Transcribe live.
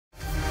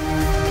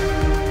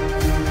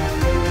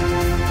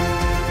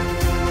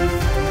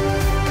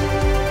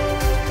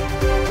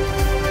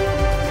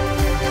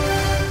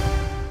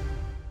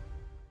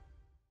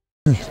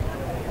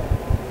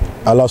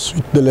à la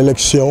suite de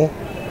l'élection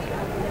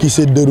qui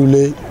s'est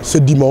déroulée ce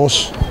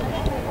dimanche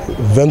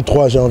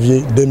 23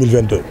 janvier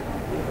 2022.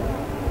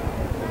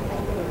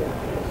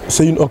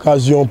 C'est une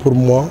occasion pour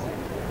moi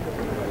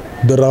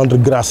de rendre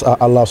grâce à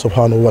Allah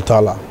subhanahu wa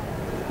ta'ala.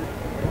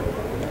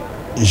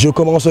 Je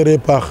commencerai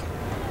par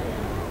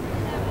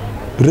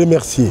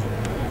remercier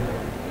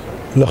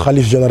le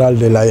khalife général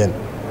des Layènes,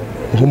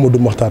 Mouhamadou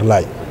Mokhtar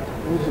Laye,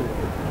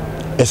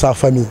 et sa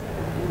famille,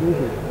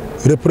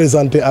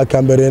 représentée à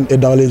Cambérène et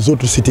dans les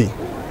autres cités,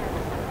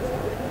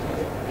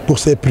 pour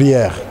ses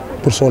prières,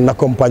 pour son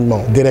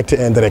accompagnement direct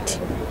et indirect.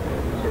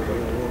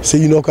 C'est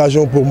une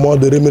occasion pour moi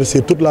de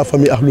remercier toute la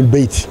famille Ahlul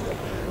Bayt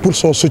pour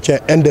son soutien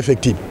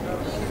indéfectible,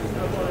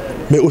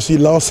 mais aussi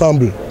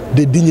l'ensemble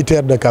des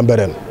dignitaires de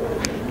Cambérène,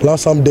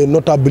 l'ensemble des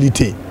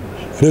notabilités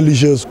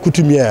religieuses,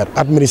 coutumières,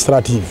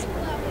 administratives,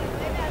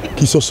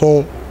 qui se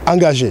sont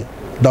engagés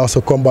dans ce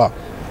combat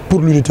pour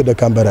l'unité de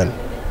Cambérène.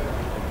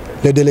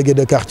 Les délégués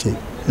de quartier,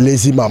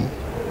 les imams,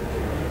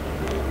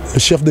 le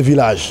chef de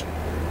village,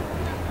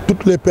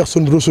 toutes les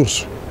personnes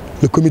ressources,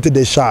 le comité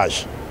des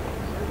charges,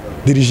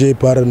 dirigé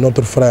par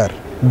notre frère,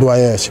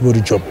 doyen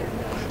Sibori Diop.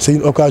 C'est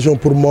une occasion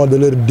pour moi de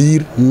leur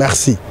dire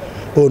merci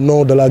au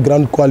nom de la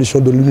grande coalition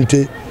de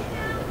l'unité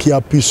qui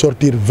a pu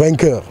sortir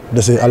vainqueur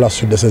à la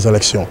suite de ces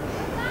élections.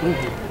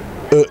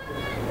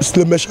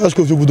 Le message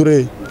que je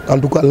voudrais en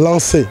tout cas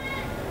lancer,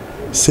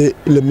 c'est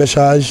le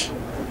message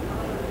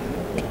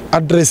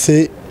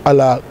adressé à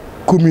la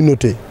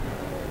communauté,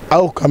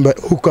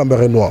 aux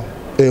Cambérénois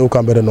et aux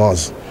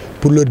Cambérénoises,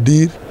 pour leur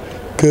dire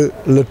que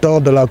le temps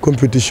de la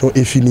compétition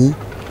est fini,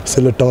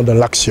 c'est le temps de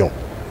l'action.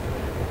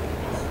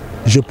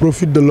 Je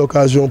profite de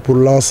l'occasion pour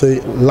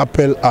lancer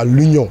l'appel à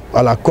l'union,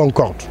 à la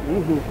concorde,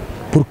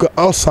 pour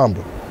qu'ensemble,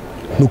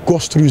 nous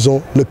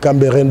construisons le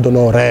Cambérène de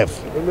nos rêves.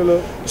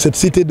 Cette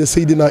cité de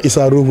Seydina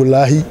Issa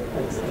Rouhoulahi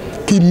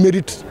qui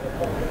mérite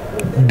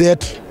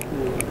d'être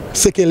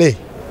ce qu'elle est,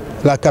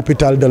 la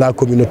capitale de la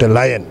communauté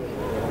layène.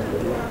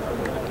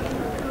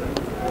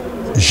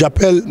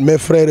 J'appelle mes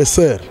frères et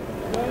sœurs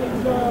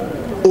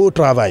au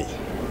travail,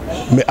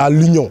 mais à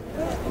l'union,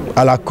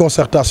 à la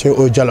concertation,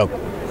 au dialogue.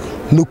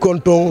 Nous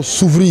comptons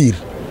s'ouvrir,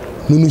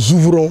 nous nous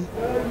ouvrons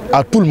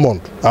à tout le monde,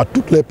 à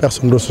toutes les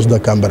personnes ressources de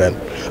Cambérène,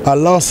 à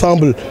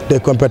l'ensemble des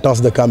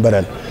compétences de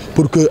Cambérène,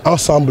 pour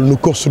qu'ensemble nous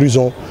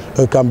construisons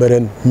un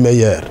Cambérène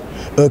meilleur.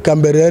 Un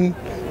Cambérène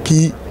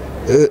qui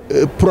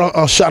prend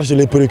en charge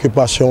les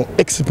préoccupations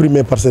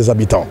exprimées par ses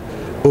habitants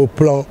au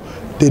plan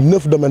des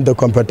 9 domaines de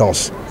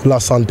compétences, la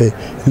santé,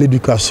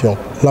 l'éducation,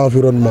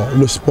 l'environnement,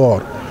 le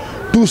sport,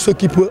 tout ce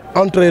qui peut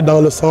entrer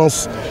dans le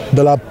sens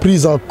de la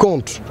prise en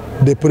compte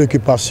des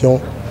préoccupations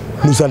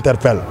nous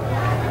interpelle.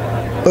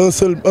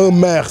 Un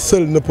maire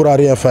seul ne pourra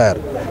rien faire.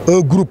 Un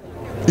groupe,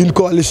 une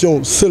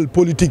coalition seule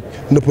politique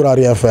ne pourra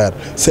rien faire.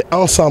 C'est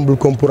ensemble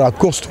qu'on pourra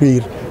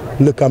construire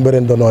le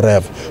Cambérène de nos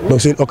rêves.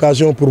 Donc c'est une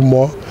occasion pour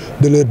moi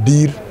de leur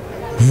dire,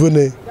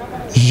 venez,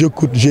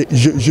 j'écoute,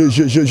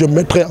 je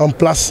mettrai en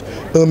place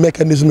un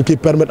mécanisme qui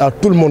permette à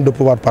tout le monde de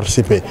pouvoir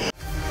participer.